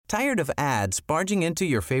Tired of ads barging into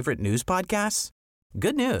your favorite news podcasts?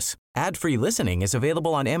 Good news. Ad-free listening is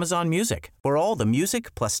available on Amazon Music for all the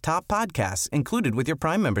music plus top podcasts included with your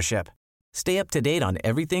Prime membership. Stay up to date on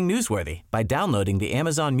everything newsworthy by downloading the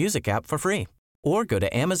Amazon Music app for free or go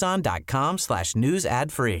to amazon.com/news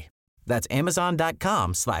ad free. That's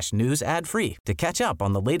amazon.com/news ad free to catch up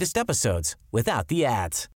on the latest episodes without the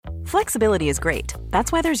ads. Flexibility is great.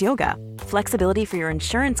 That's why there's yoga. Flexibility for your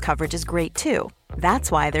insurance coverage is great too.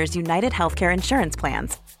 That's why there's United Healthcare Insurance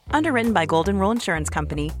Plans. Underwritten by Golden Rule Insurance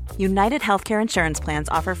Company, United Healthcare Insurance Plans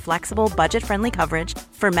offer flexible, budget-friendly coverage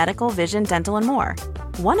for medical, vision, dental, and more.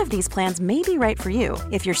 One of these plans may be right for you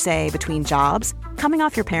if you're, say, between jobs, coming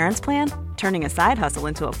off your parents' plan, turning a side hustle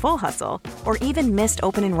into a full hustle, or even missed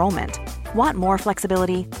open enrollment. Want more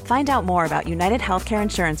flexibility? Find out more about United Healthcare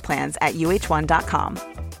Insurance Plans at uh1.com.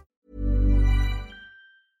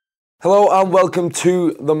 Hello and welcome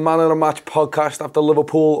to the Man of the Match podcast after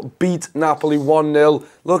Liverpool beat Napoli 1-0.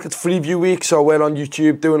 Look, it's preview week, so we're on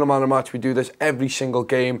YouTube doing the Man of the Match. We do this every single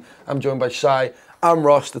game. I'm joined by Sai and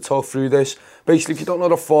Ross to talk through this. Basically, if you don't know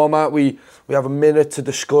the format, we have a minute to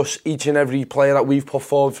discuss each and every player that we've put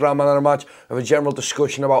forward for our Man of the Match. We have a general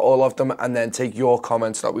discussion about all of them and then take your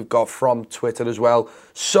comments that we've got from Twitter as well.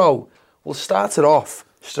 So, we'll start it off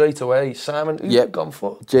straight away. Simon, who you gone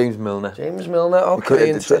for? James Milner. James Milner,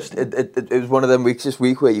 okay, interesting. It was one of them weeks this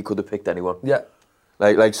week where you could have picked anyone. Yeah.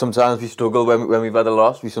 Like sometimes we struggle when we've had a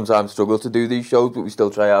loss. We sometimes struggle to do these shows, but we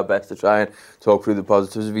still try our best to try and talk through the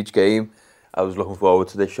positives of each game. I was looking forward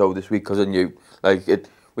to this show this week because I knew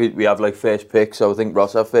we have like first pick, so I think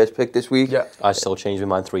Ross have first pick this week. Yeah. I still changed my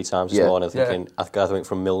mind 3 times this morning. I think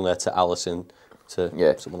from Milner to Alisson to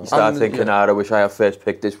someone else. Start thinking, I wish I had first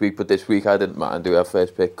pick this week, but this week I didn't mind do have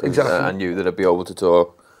first pick because I knew that I'd be able to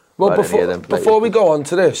talk. Well, before we go on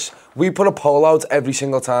to this, we put a poll out every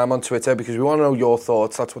single time on Twitter because we want to know your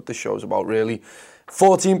thoughts. That's what this show's about, really.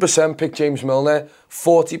 14% picked James Milner,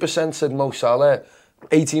 40% said Mo Salah,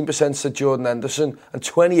 18% said Jordan Henderson, and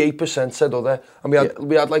 28% said other. And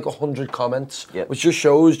we had like 100 comments, which just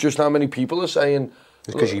shows just how many people are saying.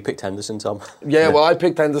 It's because you picked Henderson, Tom. Yeah, well, I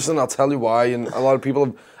picked Henderson. I'll tell you why. And a lot of people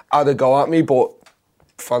have had a go at me, but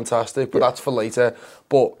fantastic. But that's for later.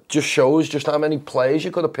 But just shows just how many players you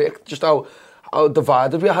could have picked. Just how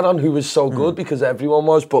divided we had on who was so good because everyone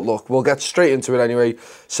was. But look, we'll get straight into it anyway.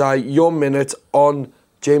 Si, your minute on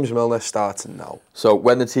James Milner starts now. So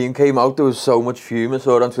when the team came out, there was so much fume I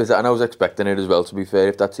saw it on Twitter, and I was expecting it as well, to be fair.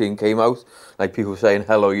 If that team came out, like people saying,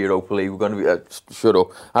 hello Europa League, we're going to be, shut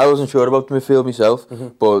up. I wasn't sure about the midfield myself,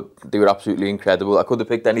 but they were absolutely incredible. I could have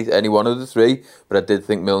picked any one of the 3, but I did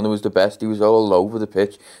think Milner was the best. He was all over the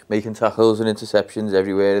pitch, making tackles and interceptions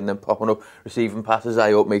everywhere, and then popping up, receiving passes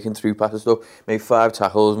high up, making through passes stuff. Made 5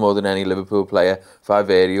 tackles more than any Liverpool player, 5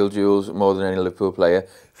 aerial duels more than any Liverpool player.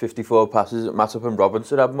 54 passes. Matip and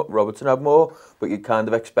Robertson had more, but you'd kind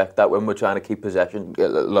of expect that when we're trying to keep possession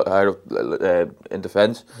higher up in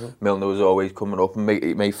defence. Milner was always coming up and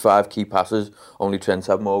made 5 key passes. Only Trent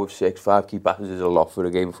had more with 6. 5 key passes is a lot for a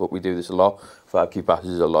game of football. We do this a lot. 5 key passes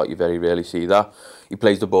is a lot. You very rarely see that. He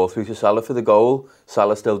plays the ball through to Salah for the goal.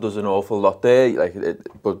 Salah still does an awful lot there,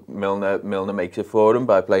 but Milner makes it for him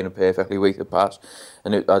by playing a perfectly weighted pass.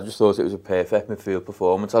 And I just thought it was a perfect midfield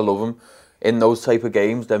performance. I love him. In those type of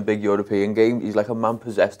games, them big European games, he's like a man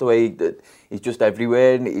possessed the way he's just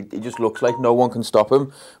everywhere and he just looks like no one can stop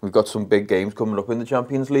him. We've got some big games coming up in the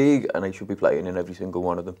Champions League and he should be playing in every single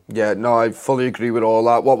one of them. Yeah, no, I fully agree with all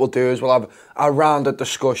that. What we'll do is we'll have a rounded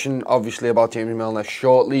discussion, obviously, about James Milner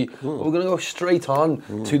shortly. But we're going to go straight on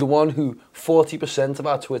to the one who 40% of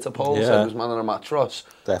our Twitter poll said was Man of the Match, Ross.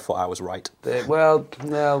 Therefore, I was right.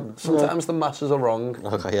 Sometimes the masses are wrong.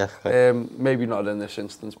 Okay. Maybe not in this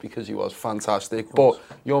instance because he was fantastic. But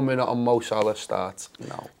your minute on Mo Salah starts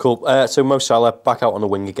now. Cool. So Mo Salah back out on the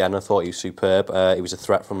wing again. I thought he was superb. He was a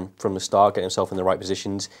threat from the start, getting himself in the right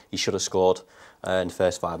positions. He should have scored in the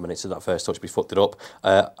first 5 minutes of that first touch, but he fucked it up.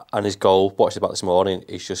 And his goal, watched about this morning,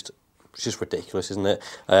 is just ridiculous, isn't it?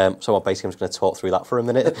 So basically I'm just going to talk through that for a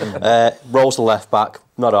minute. Rolls the left back,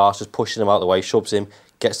 not arse, just pushes him out of the way, shoves him,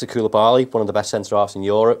 gets to Koulibaly, one of the best centre-halves in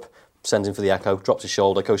Europe, sends him for the echo, drops his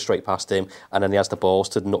shoulder, goes straight past him, and then he has the balls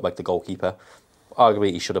to nutmeg the goalkeeper.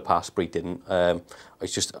 Arguably he should have passed, but he didn't.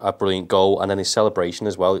 It's just a brilliant goal, and then his celebration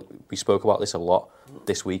as well. We spoke about this a lot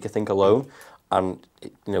this week, I think, alone, and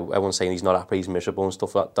everyone's saying he's not happy, he's miserable and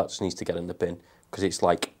stuff. That just needs to get in the bin, because it's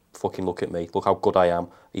like, fucking look at me, look how good I am.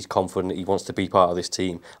 He's confident, he wants to be part of this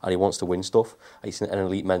team and he wants to win stuff. It's an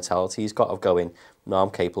elite mentality he's got of going, no, I'm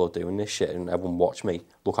capable of doing this shit and everyone watch me,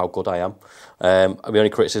 look how good I am. The only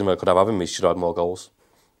criticism I could have of him is he should have had more goals.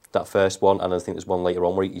 that first one, and I think there's one later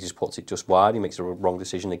on where he just puts it just wide. He makes a wrong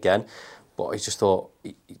decision again, but I just thought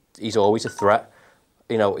he's always a threat.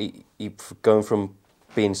 You know, he going from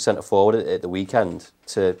being centre forward at the weekend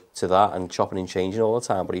to that and chopping and changing all the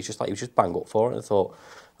time, but he was just bang up for it. And I thought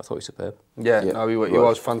he was superb. Yeah. No, he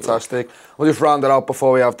was fantastic. We'll just round it out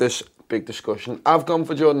before we have this big discussion. I've gone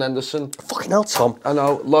for Jordan Henderson. Fucking hell, Tom. I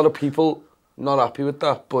know a lot of people not happy with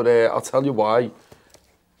that, but I'll tell you why.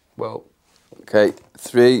 Well, okay,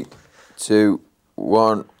 3, 2,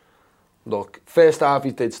 1. Look, first half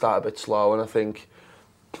he did start a bit slow, and I think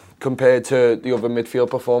compared to the other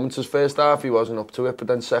midfield performances, first half he wasn't up to it, but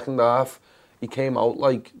then second half he came out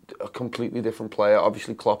like a completely different player.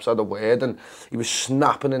 Obviously Klopp's had a word, and he was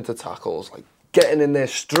snapping into tackles, like getting in there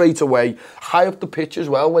straight away, high up the pitch as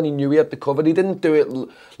well when he knew he had the cover. He didn't do it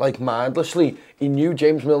like mindlessly. He knew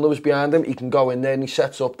James Milner was behind him. He can go in there and he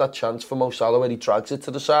sets up that chance for Mo Salah where he drags it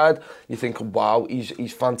to the side. You think, wow,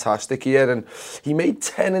 he's fantastic here. And he made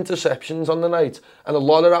 10 interceptions on the night. And a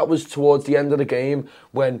lot of that was towards the end of the game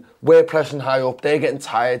when we're pressing high up, they're getting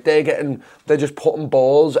tired, they're just putting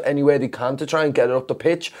balls anywhere they can to try and get it up the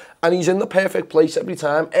pitch. And he's in the perfect place every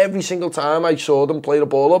time. Every single time I saw them play the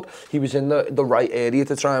ball up, he was in the right area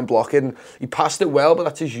to try and block it. And he passed it well, but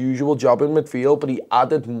that's his usual job in midfield. But he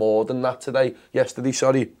added more than that yesterday.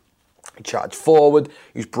 He charged forward,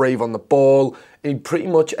 he was brave on the ball, he pretty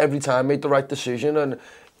much every time made the right decision, and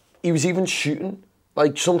he was even shooting.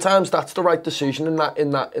 Like sometimes that's the right decision in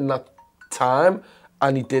that time,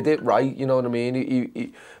 and he did it right, you know what I mean?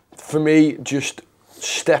 He for me, just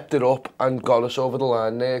stepped it up and got us over the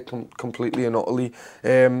line there completely and utterly.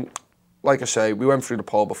 Like I say, we went through the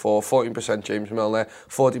poll before, 14% James Milner,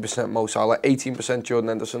 40% Mo Salah, 18% Jordan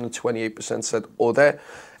Henderson and 28% said other.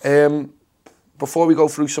 Before we go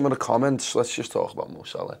through some of the comments, let's just talk about Mo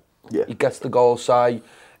Salah. Yeah. He gets the goal side.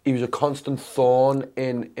 He was a constant thorn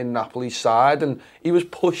in Napoli's side, and he was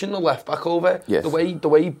pushing the left back over. Yes. The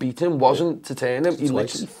way he beat him wasn't to turn him. He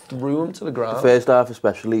literally threw him to the ground. The first half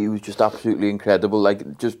especially, he was just absolutely incredible.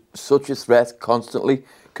 Like, just such a threat constantly.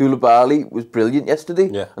 Koulibaly was brilliant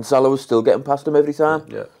yesterday, and Salah was still getting past him every time.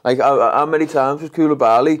 Yeah. Like, how many times was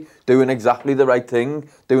Koulibaly doing exactly the right thing,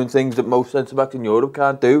 doing things that most centre-backs in Europe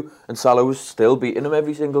can't do, and Salah was still beating him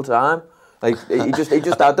every single time? Like, he just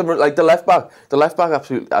had them, like the left back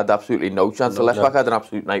had absolutely no chance. The left back had an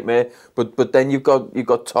absolute nightmare. But then you've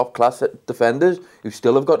got top class defenders who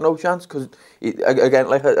still have got no chance because again,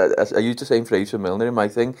 like I used the same phrase for Milner in my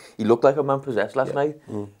thing. He looked like a man possessed last night.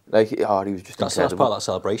 Like, he was just that's incredible. part of that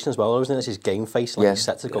celebration as well, isn't it? It's his game face, like he's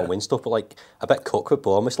set to go and win stuff. But like, I bet Cook would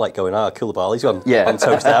almost like going, Koulibaly's on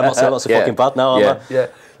toast there. I'm not saying that's fucking bad now, am I? Yeah.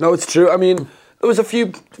 No, it's true. I mean, there was a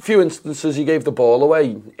few instances he gave the ball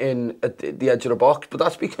away at the edge of the box, but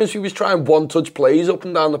that's because he was trying one-touch plays up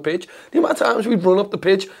and down the pitch. The amount of times we'd run up the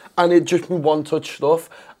pitch and it'd just be one-touch stuff,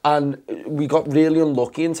 and we got really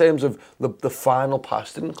unlucky in terms of the final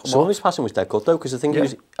pass didn't come Some off. of his passing was dead good though, because I think it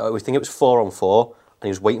was 4-on-4, and he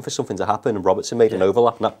was waiting for something to happen, and Robertson made an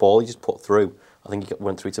overlap, and that ball he just put through. I think he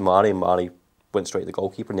went through to Mane, and Mane went straight to the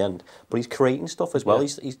goalkeeper in the end. But he's creating stuff as well.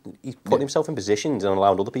 He's putting himself in positions and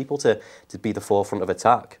allowing other people to be the forefront of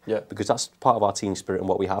attack. Yeah. Because that's part of our team spirit and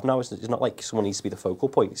what we have now. It's not like someone needs to be the focal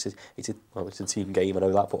point. It's a team game, I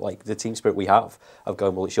know that, but like the team spirit we have of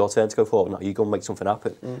going, well, it's your turn to go forward. Now you go and make something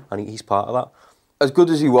happen. And he's part of that. As good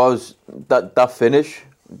as he was, that finish,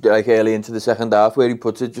 like early into the second half, where he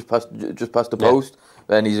puts it just past the post,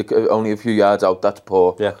 and he's only a few yards out. That's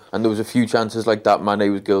poor. Yeah. And there was a few chances like that.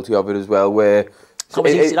 Mane was guilty of it as well, where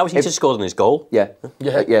That was he just scored on his goal.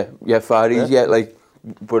 Faris, like,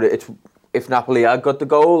 but if Napoli had got the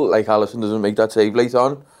goal, like Alisson doesn't make that save late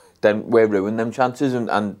on, then we're ruining them chances,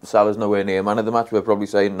 and Salah's nowhere near man of the match. We're probably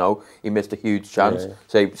saying no, he missed a huge chance.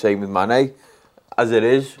 Same with Mane. As it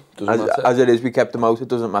is, we kept him out. It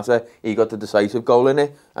doesn't matter. He got the decisive goal in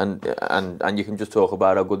it, and you can just talk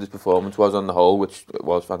about how good his performance was on the whole, which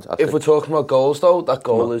was fantastic. If we're talking about goals, though, that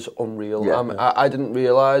goal is unreal. I didn't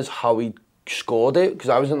realise how he scored it because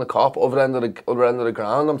I was in the car, other end of the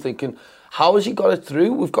ground. I'm thinking, how has he got it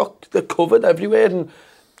through? We've got it covered everywhere, and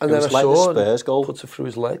then I like saw the Spurs goal, puts it through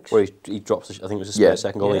his legs. Where he drops. I think it was a Spurs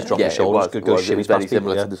second goal. He's dropped his shoulders. It was very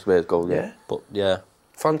similar to the Spurs goal. But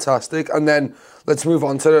fantastic. And then let's move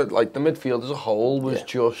on to the midfield as a whole was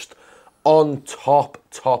just on top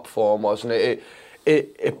form, wasn't it?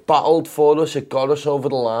 It battled for us. It got us over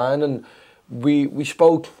the line, and we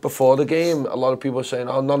spoke before the game. A lot of people were saying,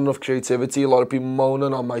 not enough creativity. A lot of people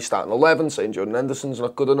moaning on my starting 11, saying Jordan Henderson's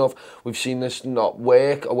not good enough. We've seen this not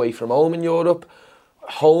work away from home in Europe.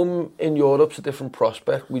 home in Europe's a different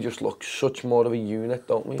prospect. We just look such more of a unit,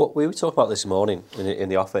 don't we? But we were talking about this morning in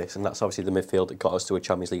the office, and that's obviously the midfield that got us to a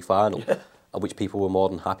Champions League final, which people were more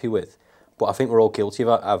than happy with. But I think we're all guilty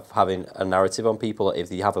of having a narrative on people that if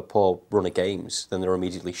they have a poor run of games, then they're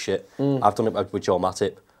immediately shit. I've done it with Joel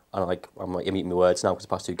Matip, and I'm eating my words now because the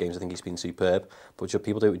past 2 games I think he's been superb. But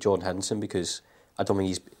people do it with Jordan Henderson because I don't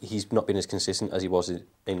think he's not been as consistent as he was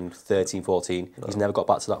in 13, 14. No. He's never got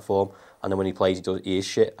back to that form. And then when he plays, he is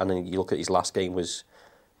shit. And then you look at his last game was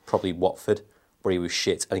probably Watford, where he was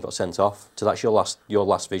shit and he got sent off. So that's your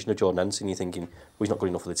last vision of Jordan Henderson. You're thinking, well, he's not good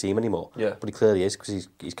enough for the team anymore. Yeah. But he clearly is because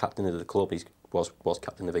he's captain of the club. He was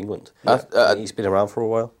captain of England. He's been around for a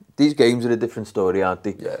while. These games are a different story, aren't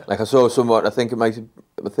they? Yeah. Like I saw someone, I think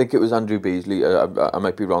it was Andrew Beasley, I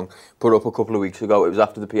might be wrong, put up a couple of weeks ago. It was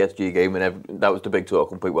after the PSG game, and that was the big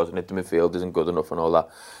talking point, wasn't it? The midfield isn't good enough and all that.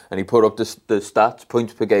 And he put up the stats,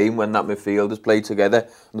 points per game, when that midfield has played together,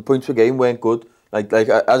 and the points per game weren't good. Like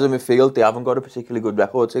as a midfield, they haven't got a particularly good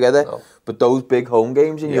record together. No. But those big home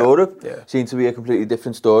games in Europe seem to be a completely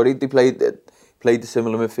different story. They played the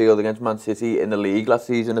similar midfield against Man City in the league last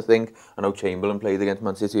season, I think. I know Chamberlain played against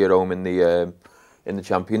Man City at home in the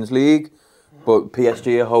Champions League. But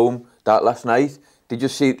PSG at home, that last night, they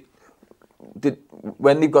just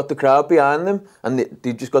when they've got the crowd behind them and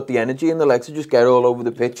they've just got the energy in the legs to just get all over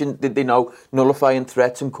the pitch, and they know nullifying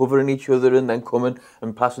threats and covering each other and then coming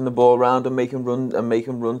and passing the ball around and making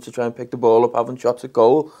runs to try and pick the ball up, having shots at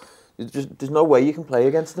goal. There's no way you can play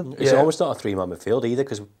against them. It's almost not a 3-man midfield either,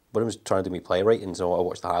 because when I was trying to do my play ratings and I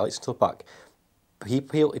watched the highlights and stuff back,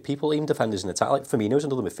 people, even defenders in attack, like Firmino's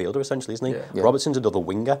another midfielder essentially, isn't he? Yeah. Robertson's another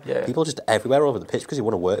winger. Yeah. People are just everywhere over the pitch because they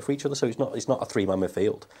want to work for each other, so it's not a 3-man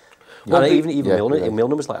midfield. Well, and even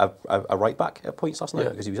Milner was like a right back at points last night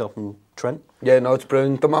because he was helping Trent. Yeah, no, it's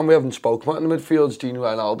brilliant. The man we haven't spoken about in the midfield is Gino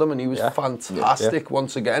Wijnaldum, and he was fantastic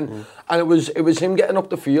once again. And it was him getting up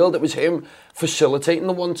the field. It was him facilitating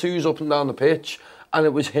the 1-2s up and down the pitch, and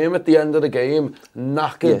it was him at the end of the game,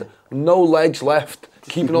 knackered, no legs left,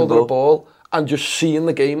 keeping hold of the ball and just seeing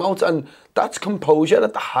the game out. And that's composure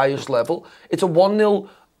at the highest level. It's a 1-0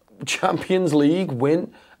 Champions League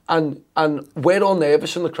win. And we're all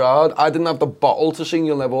nervous in the crowd. I didn't have the bottle to sing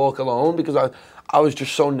You'll Never Walk Alone because I was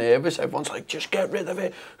just so nervous. Everyone's like, just get rid of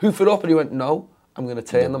it. Hoof it up. And he went, no, I'm going to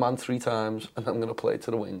turn the man 3 times and I'm going to play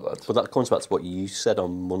to the wing, lads. But that comes back to what you said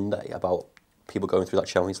on Monday about people going through that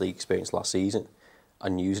Champions League experience last season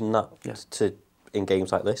and using that in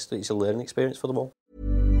games like this. That it's a learning experience for them all.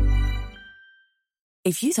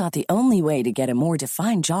 If you thought the only way to get a more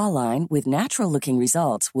defined jawline with natural-looking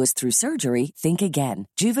results was through surgery, think again.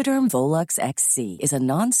 Juvederm Volux XC is a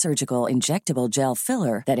non-surgical injectable gel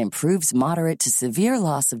filler that improves moderate to severe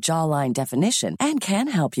loss of jawline definition and can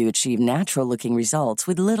help you achieve natural-looking results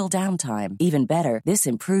with little downtime. Even better, this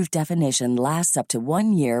improved definition lasts up to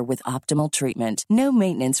 1 year with optimal treatment. No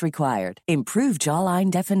maintenance required. Improve jawline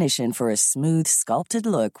definition for a smooth, sculpted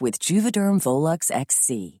look with Juvederm Volux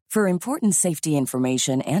XC. For important safety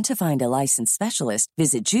information and to find a licensed specialist,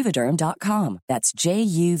 visit Juvederm.com. That's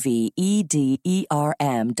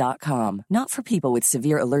JUVEDERM.com. Not for people with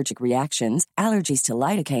severe allergic reactions, allergies to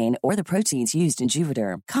lidocaine, or the proteins used in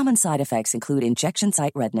Juvederm. Common side effects include injection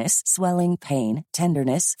site redness, swelling, pain,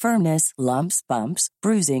 tenderness, firmness, lumps, bumps,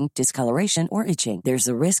 bruising, discoloration, or itching. There's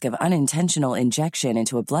a risk of unintentional injection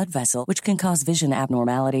into a blood vessel, which can cause vision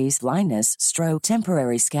abnormalities, blindness, stroke,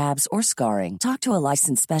 temporary scabs, or scarring. Talk to a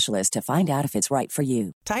licensed specialist to find out if it's right for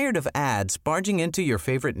you. Tired of ads barging into your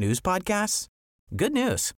favorite news podcasts? Good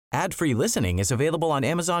news. Ad-free listening is available on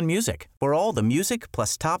Amazon Music for all the music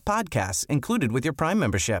plus top podcasts included with your Prime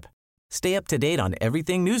membership. Stay up to date on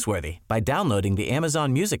everything newsworthy by downloading the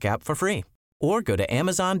Amazon Music app for free or go to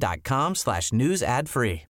amazon.com/news ad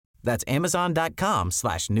free. That's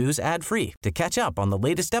amazon.com/news ad free to catch up on the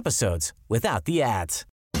latest episodes without the ads.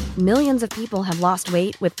 Millions of people have lost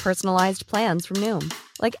weight with personalized plans from Noom.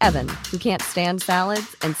 Like Evan, who can't stand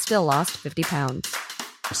salads and still lost 50 pounds.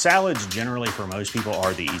 Salads generally for most people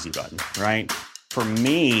are the easy button, right? For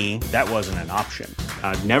me, that wasn't an option.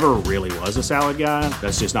 I never really was a salad guy.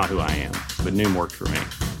 That's just not who I am. But Noom worked for me.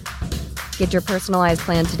 Get your personalized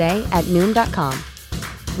plan today at Noom.com.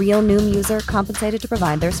 Real Noom user compensated to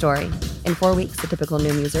provide their story. In 4 weeks, the typical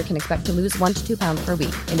Noom user can expect to lose 1 to 2 pounds per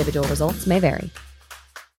week. Individual results may vary.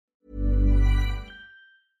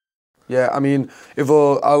 Yeah, I mean,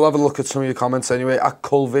 I'll have a look at some of your comments anyway.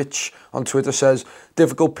 Kulvich on Twitter says,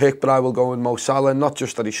 difficult pick, but I will go with Mo Salah. Not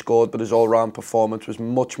just that he scored, but his all-round performance was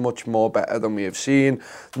much, much more better than we have seen.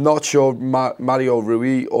 Not sure Mario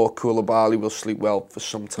Rui or Koulibaly will sleep well for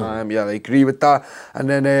some time. Yeah, I agree with that. And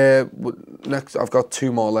then next, I've got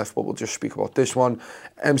 2 more left, but we'll just speak about this one.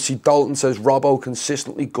 MC Dalton says, Robbo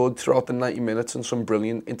consistently good throughout the 90 minutes and some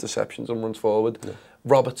brilliant interceptions and runs forward. Yeah.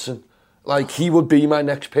 Robertson, like, he would be my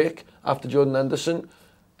next pick after Jordan Henderson.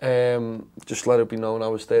 Just let it be known I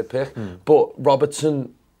was 3rd pick. But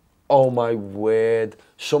Robertson, oh my word,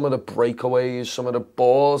 some of the breakaways, some of the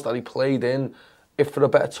balls that he played in, if for a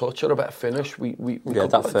better touch or a better finish, we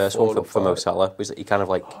that like first one for Mo Salah was that he kind of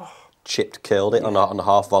like curled it on the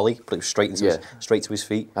half volley, but it was straight to his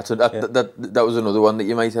feet. That was another one that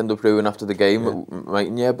you might end up doing after the game,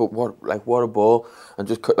 mightn't you? But what a ball, and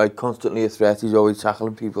just like constantly a threat. He's always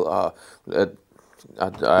tackling people. I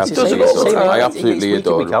absolutely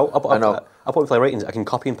adore him. I know. I put player ratings. I can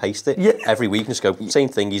copy and paste it every week and just go same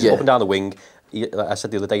thing. He's up and down the wing. Like I said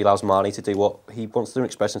the other day, he allows Mane to do what he wants to do and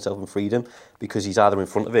express himself in freedom, because he's either in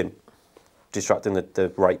front of him, distracting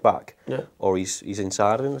the right back, or he's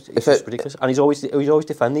inside of him. It's just ridiculous, and he's always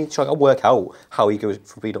defending. He's trying to work out how he goes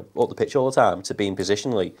from being up the pitch all the time to being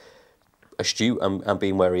positionally astute and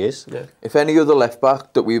being where he is. Yeah. If any other left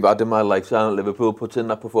back that we've had in my lifetime at Liverpool puts in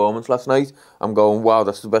that performance last night, I'm going, wow,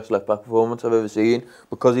 that's the best left back performance I've ever seen,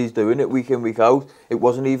 because he's doing it week in, week out. It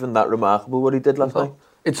wasn't even that remarkable what he did last night.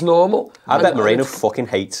 It's normal. I bet Moreno fucking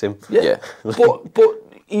hates him. Yeah. but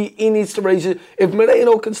he needs to raise it. If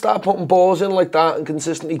Moreno can start putting balls in like that and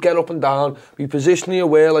consistently get up and down, be positionally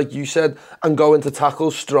aware, like you said, and go into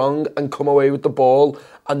tackles strong and come away with the ball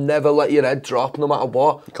and never let your head drop no matter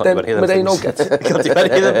what, then Moreno gets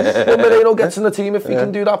Moreno gets in the team if he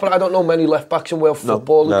can do that. But I don't know many left backs in world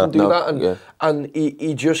football who can do that. And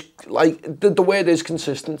he just, like, the way it is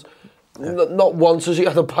consistent. Not once has he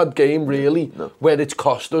had a bad game, really, where it's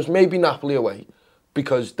cost us. Maybe Napoli away,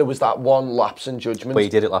 because there was that one lapse in judgment. But he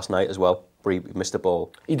did it last night as well, where he missed the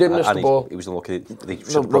ball. He did miss the ball. He was unlucky. He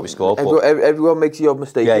should have probably scored. Everyone makes the odd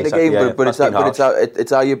mistake in the game, but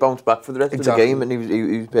it's how you bounce back for the rest of the game, and he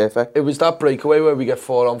was perfect. It was that breakaway where we get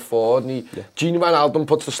 4-on-4, and Gini Wijnaldum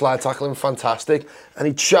puts the slide tackle in fantastic, and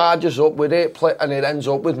he charges up with it, and it ends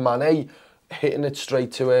up with Mane hitting it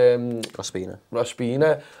straight to Raspina,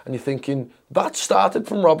 and you're thinking that started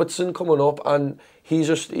from Robertson coming up, and he's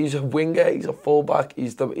a winger, he's a fullback,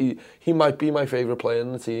 he might be my favourite player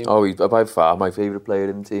in the team. Oh, he's by far my favourite player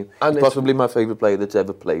in the team. And he's possibly my favourite player that's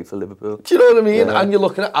ever played for Liverpool. Do you know what I mean? Yeah. And you're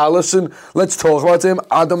looking at Alisson. Let's talk about him.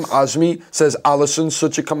 Adam Azmi says Alisson's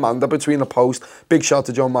such a commander between the post. Big shout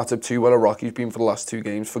to John Matip too, what a rock he's been for the last 2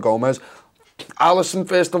 games for Gomez. Alisson,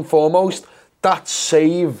 first and foremost, that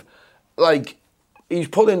save, like, he's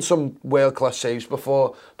put in some world-class saves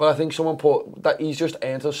before, but I think someone put that he's just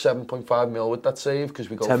earned us 7.5 mil with that save, because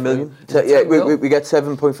we go 10 million. We get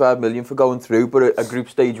 7.5 million for going through, but a group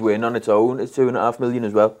stage win on its own is 2.5 million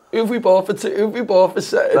as well. Who've we bought for 10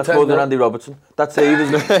 That's more than Andy Robertson. That save,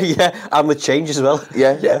 isn't it? Yeah, and with change as well.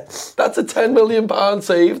 Yeah. That's a £10 million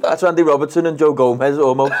save. That's Andy Robertson and Joe Gomez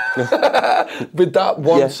almost. With that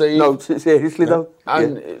one save. No, seriously though.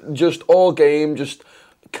 And just all game, just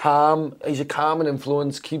calm. He's a calming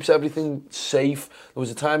influence, keeps everything safe. There was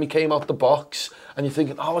a time he came out the box and you're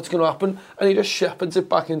thinking, oh, what's going to happen? And he just shepherds it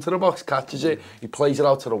back into the box, catches it, he plays it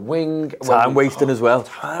out to the wing. Time wasting as well.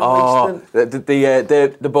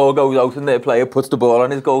 The ball goes out and the player puts the ball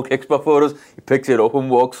on his goal kick spot for us. He picks it up and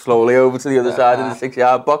walks slowly over to the other side of the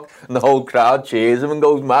 6-yard box, and the whole crowd cheers him and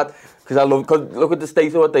goes mad. Because look at the state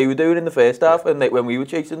of what they were doing in the first half when we were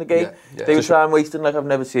chasing the game. They were time wasting like I've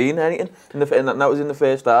never seen anything, and that was in the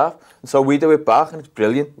first half. And so we do it back, and it's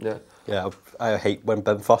brilliant. Yeah. I hate when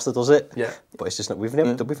Ben Foster does it. Yeah. But it's just not, we've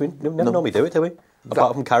never normally do it, do we?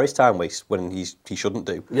 Apart from Carrie's time waste when he shouldn't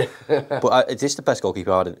do. Yeah. But it is the best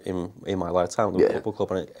goalkeeper I had in my lifetime, the football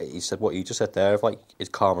club, and he said what you just said there of like his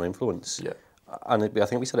calm and influence. Yeah. And I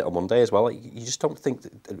think we said it on Monday as well. Like, you just don't think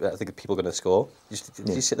that people are going to score. You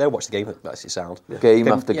just sit there and watch the game. That's it sound. Game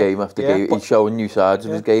after game after game. He's showing new sides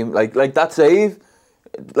of his game. Like that save,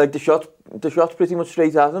 like the shot's pretty much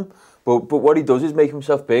straight at him. But what he does is make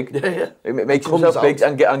himself big. It makes himself big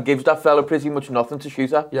and gives that fella pretty much nothing to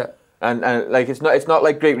shoot at. Yeah. And like it's not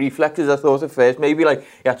like great reflexes. I thought at first maybe like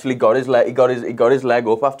he actually got his leg. He got his leg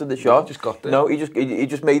up after the shot. Just got there. No, he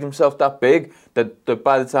just made himself that big that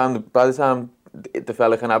by the time the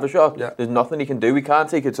fella can have a shot, there's nothing he can do. He can't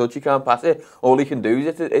take a touch, he can't pass it. All he can do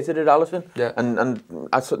is hit it at Alisson. Yeah. And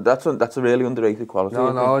that's a really underrated quality.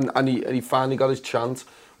 And he finally got his chance,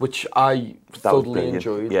 which I thoroughly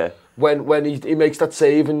enjoyed. Yeah. when he makes that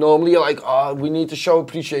save, and normally you're like, oh, we need to show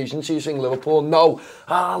appreciation to you saying Liverpool. No,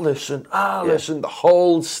 listen, the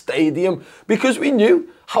whole stadium, because we knew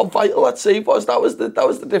how vital that save was. That was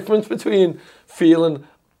the difference between feeling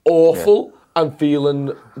awful and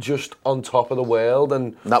feeling just on top of the world.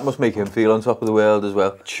 And that must make him feel on top of the world as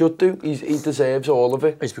well. Should do. He deserves all of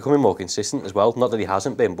it. He's becoming more consistent as well. Not that he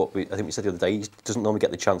hasn't been, but I think we said the other day, he doesn't normally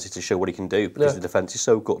get the chances to show what he can do because the defence is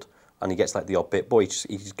so good. And he gets like the odd bit, boy.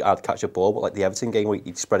 He's had to catch a ball, but like the Everton game, where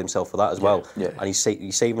he spread himself for that as well. Yeah. And he's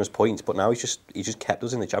saving us points, but now he's just kept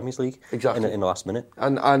us in the Champions League exactly in the last minute.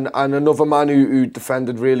 And another man who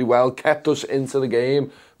defended really well, kept us into the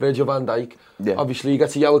game, Virgil van Dijk. Yeah. Obviously, he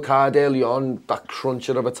gets a yellow card early on, that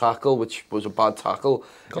cruncher of a tackle, which was a bad tackle.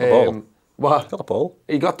 Got the ball. What? Got the ball.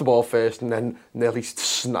 He got the ball first and then nearly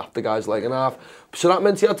snapped the guy's leg in half. So that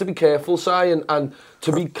meant he had to be careful, Si, and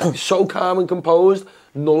to be so calm and composed,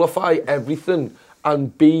 nullify everything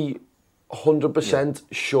and be 100%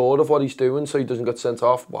 sure of what he's doing so he doesn't get sent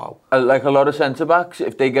off. Wow. Like a lot of centre-backs,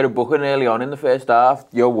 if they get a booking early on in the first half,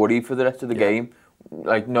 you're worried for the rest of the game.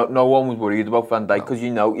 Like, no one was worried about Van Dijk because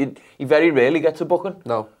he very rarely gets a booking.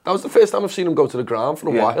 No. That was the first time I've seen him go to the ground for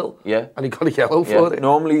a while. Yeah. And he got a yellow for it.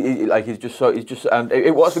 Normally, and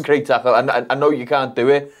it was a great tackle. And I know you can't do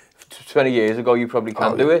it. 20 years ago, you probably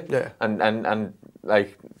can't do it. Yeah. And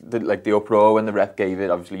like the uproar when the ref gave it,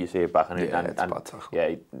 obviously you see it back, and it's a bad tackle.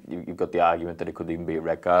 Yeah, you've got the argument that it could even be a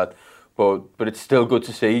red card. But it's still good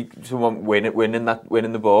to see someone winning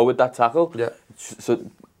the ball with that tackle. Yeah. So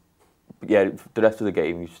yeah, the rest of the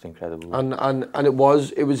game was just incredible. And it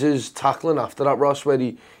was his tackling after that, Ross, where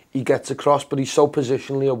he gets across, but he's so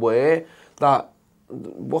positionally aware that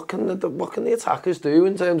what can the attackers do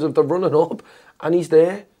in terms of the running up, and he's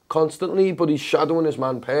there constantly, but he's shadowing his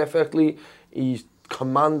man perfectly. He's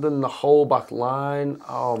commanding the whole back line.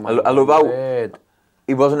 Oh my God! I love how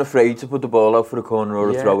he wasn't afraid to put the ball out for a corner or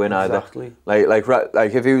a throw in either. Exactly.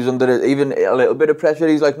 Like if he was under even a little bit of pressure,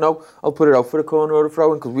 he's like, no, I'll put it out for a corner or a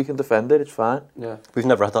throw in because we can defend it. It's fine. Yeah, we've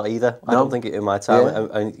never had that either. No. I don't think in my time,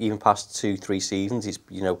 and even past 2-3 seasons,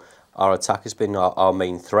 our attack has been our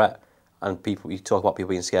main threat. And you talk about people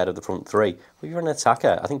being scared of the front three. Well, you're an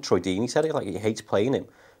attacker. I think Troy Deeney said it. Like, he hates playing him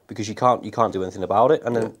because you can't do anything about it.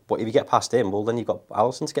 And then, if you get past him, well, then you've got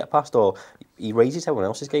Alisson to get past, or he raises everyone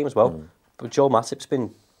else's game as well. But Joel Matip's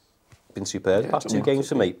been superb the past two games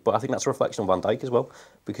for me. But I think that's a reflection on Van Dijk as well,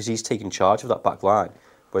 because he's taken charge of that back line,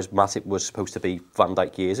 whereas Matip was supposed to be Van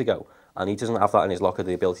Dijk years ago. And he doesn't have that in his locker,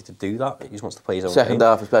 the ability to do that. He just wants to play his own second game.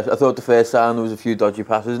 Half especially. I thought the first time there was a few dodgy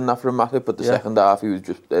passes in that for a Matip, but the second half he was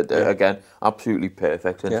just, again, absolutely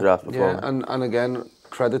perfect into that performance. Yeah, and again,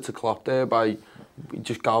 credit to Klopp there by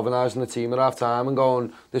just galvanising the team at half-time and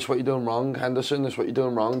going, this is what you're doing wrong, Henderson, this is what you're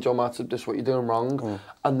doing wrong, Joe Matip, this is what you're doing wrong.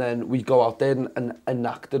 And then we go out there and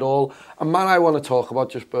enact it all. And man, I want to talk about,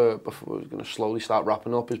 just before we're going to slowly start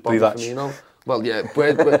wrapping up, is Bobby Firmino. Well, yeah,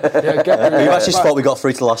 we've actually thought we got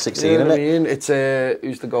through to the last 16, you know what I mean? It's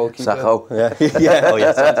who's the goalkeeper? Sacco.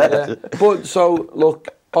 Yeah. But so look,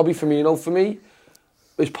 Bobby Firmino for me,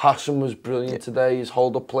 his passing was brilliant today. His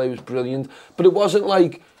hold-up play was brilliant, but it wasn't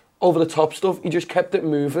like over-the-top stuff. He just kept it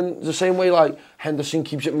moving. It's the same way like Henderson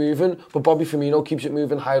keeps it moving, but Bobby Firmino keeps it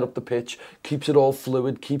moving higher up the pitch, keeps it all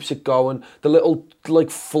fluid, keeps it going. The little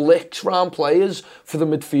like flicks round players for the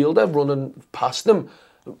midfielder running past them.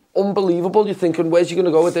 Unbelievable. You're thinking, where's he going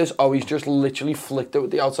to go with this? Oh, he's just literally flicked it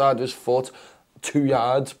with the outside of his foot 2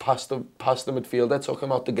 yards past the midfielder, took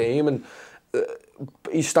him out the game, and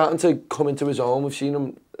he's starting to come into his own. We've seen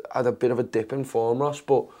him had a bit of a dip in form, Ross,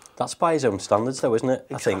 but that's by his own standards though, isn't it?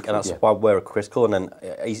 Exactly, I think, and that's why we're critical. And then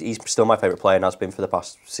he's still my favourite player and has been for the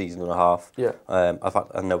past season and a half. Yeah.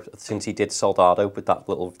 I know since he did Soldado with that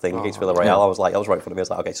little thing against Villarreal, I was right in front of me. I was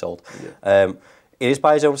like, okay, sold. Yeah. It is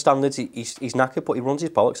by his own standards. He's knackered, but he runs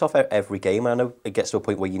his bollocks off every game. And I know it gets to a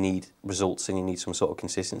point where you need results and you need some sort of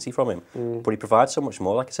consistency from him. But he provides so much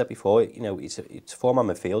more. Like I said before, it's a four-man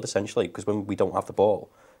midfield essentially, because when we don't have the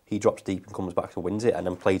ball, he drops deep and comes back and wins it and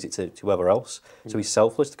then plays it to whoever else. So he's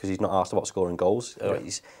selfless because he's not asked about scoring goals.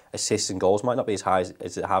 His assists and goals might not be as high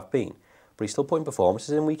as it have been, but he's still putting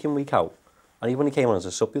performances in, week out. And even when he came on as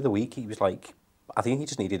a sub the other week, he was like, I think he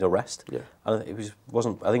just needed a rest. Yeah. And I think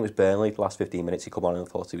it was Burnley, the last 15 minutes he come on and I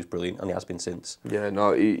thought he was brilliant, and he has been since. Yeah,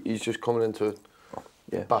 no, he's just coming into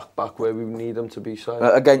back where we need him to be. So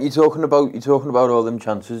again, you're talking about all them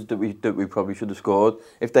chances that we probably should have scored.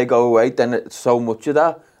 If they go away, then it's so much of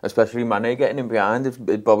that, especially Mane getting in behind, if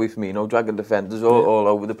Bobby Firmino dragging defenders all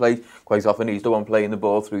over the place. Quite often he's the one playing the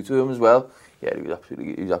ball through to him as well. Yeah, he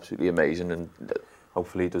was absolutely amazing, and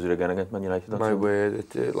hopefully he does it again against Man United. My word,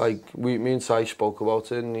 me and Si spoke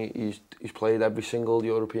about it, and he's played every single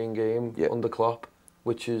European game under Klopp,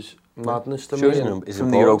 which is madness to me.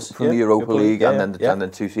 From the Europa League and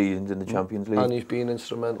then 2 seasons in the Champions League. And he's been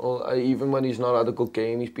instrumental. Even when he's not had a good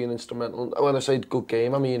game, he's been instrumental. When I say good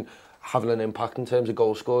game, I mean having an impact in terms of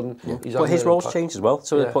goal scoring. But his role's changed as well.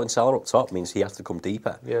 So they're putting Salah up top means he has to come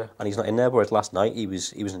deeper. Yeah. And he's not in there. Whereas last night he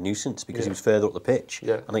was a nuisance because he was further up the pitch.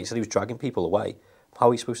 Yeah. And like you said, he was dragging people away. How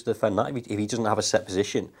are you supposed to defend that if he doesn't have a set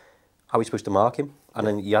position? How are you supposed to mark him? And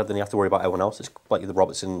then you have to worry about everyone else. It's like the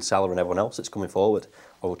Robertson, Salah, and everyone else that's coming forward,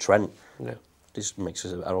 or Trent. Yeah. This makes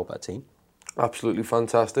us a better team. Absolutely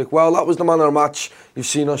fantastic. Well, that was the man of the match. You've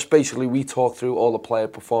seen us. Basically, we talked through all the player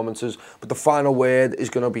performances, but the final word is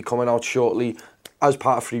going to be coming out shortly as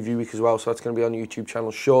part of Freeview Week as well, so that's going to be on the YouTube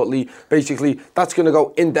channel shortly. Basically, that's going to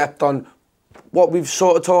go in-depth on what we've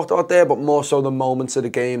sort of talked about there, but more so the moments of the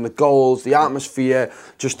game, the goals, the atmosphere,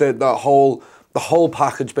 just the whole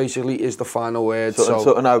package basically is the final word.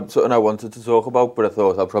 Something I wanted to talk about, but I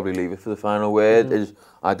thought I'll probably leave it for the final word, is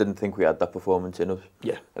I didn't think we had that performance in us.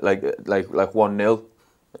 Yeah. Like 1-0,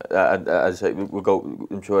 and as I say,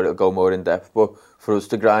 I'm sure it'll go more in depth, but for us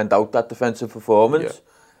to grind out that defensive performance,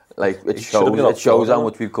 it shows how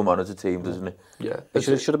much we've come on as a team, doesn't it? Yeah. It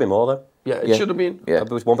should have been more though. Yeah, it should have been. Yeah.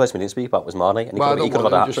 There was one person we didn't speak about was Mane, and he could have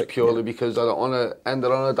had a hat-trick. Just purely because I don't want to end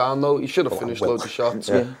it on a down note. He should have finished loads of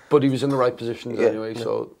shots, but he was in the right positions anyway,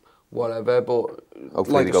 so whatever. But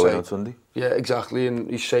hopefully they go in on Sunday. Yeah, exactly,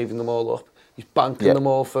 and he's saving them all up. He's banking them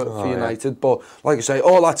all for United. But like I say,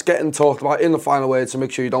 all that's getting talked about in the final word, so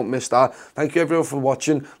make sure you don't miss that. Thank you everyone for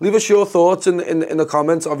watching. Leave us your thoughts in the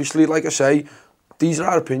comments. Obviously, like I say, these are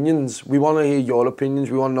our opinions. We want to hear your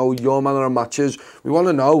opinions. We want to know your man of the matches. We want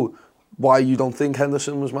to know why you don't think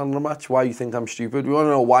Henderson was man of the match, why you think I'm stupid. We want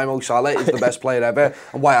to know why Mo Salah is the best player ever,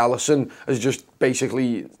 and why Alisson has just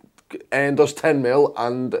basically earned us 10 mil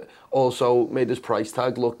and also made his price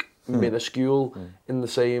tag look minuscule in the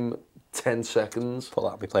same 10 seconds. Put that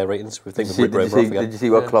on my player ratings. We think did you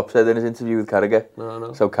see what Klopp said in his interview with Carragher?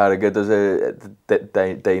 No. So Carragher does a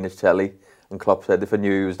Danish telly, and Klopp said if I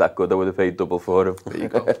knew he was that good, I would have paid double for him. There you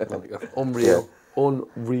go. Unreal.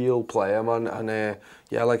 Unreal player, man. And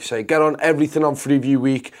like I say, get on everything on Freeview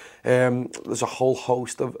Week. There's a whole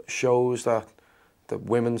host of shows, that the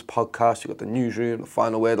women's podcast, you've got the newsroom, the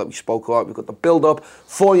final word that we spoke about, we've got the build-up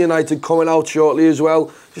for United coming out shortly as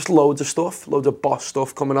well. Just loads of stuff, loads of boss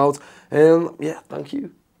stuff coming out. Thank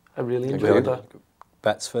you. I really enjoyed that.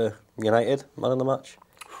 Bets for United, man of the match?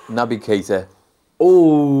 Naby Keita.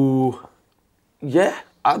 Oh, yeah.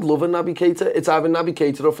 I'd love a Naby Keita. It's either Naby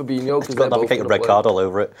Keita or Fabinho. It's got Naby Keita red card all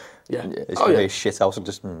over it. Yeah. It's going to be a shit house and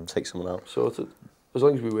just take someone out. Sorted. As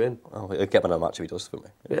long as we win. Oh, he'll get man of the match if he does for me.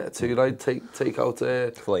 Yeah, too right. Take out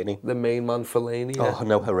Fellaini. The main man, Fellaini. Yeah. Oh,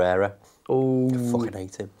 no, Herrera. Oh. I fucking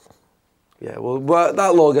hate him. Yeah, well,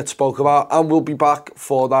 that'll all get spoke about, and we'll be back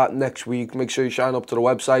for that next week. Make sure you sign up to the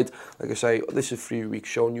website. Like I say, this is Freeview Week,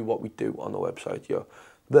 showing you what we do on the website. Yeah.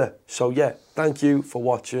 There. So, thank you for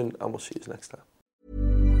watching, and we'll see you next time.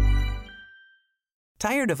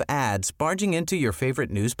 Tired of ads barging into your favorite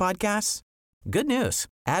news podcasts? Good news.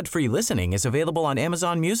 Ad-free listening is available on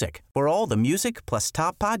Amazon Music for all the music plus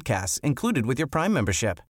top podcasts included with your Prime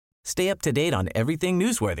membership. Stay up to date on everything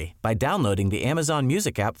newsworthy by downloading the Amazon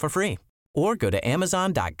Music app for free or go to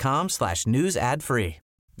amazon.com/news ad free.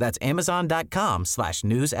 That's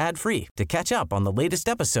amazon.com/news ad free to catch up on the latest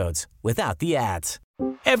episodes without the ads.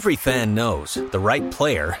 Every fan knows the right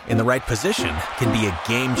player in the right position can be a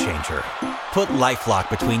game changer. Put LifeLock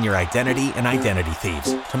between your identity and identity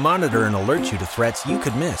thieves to monitor and alert you to threats you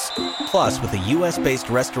could miss. Plus, with a U.S.-based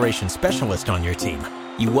restoration specialist on your team,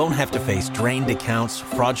 you won't have to face drained accounts,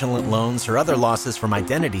 fraudulent loans, or other losses from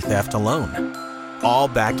identity theft alone. All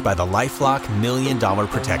backed by the LifeLock $1 Million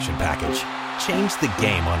Protection Package. Change the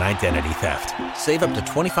game on identity theft. Save up to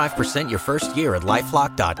 25% your first year at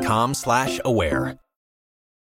LifeLock.com/aware.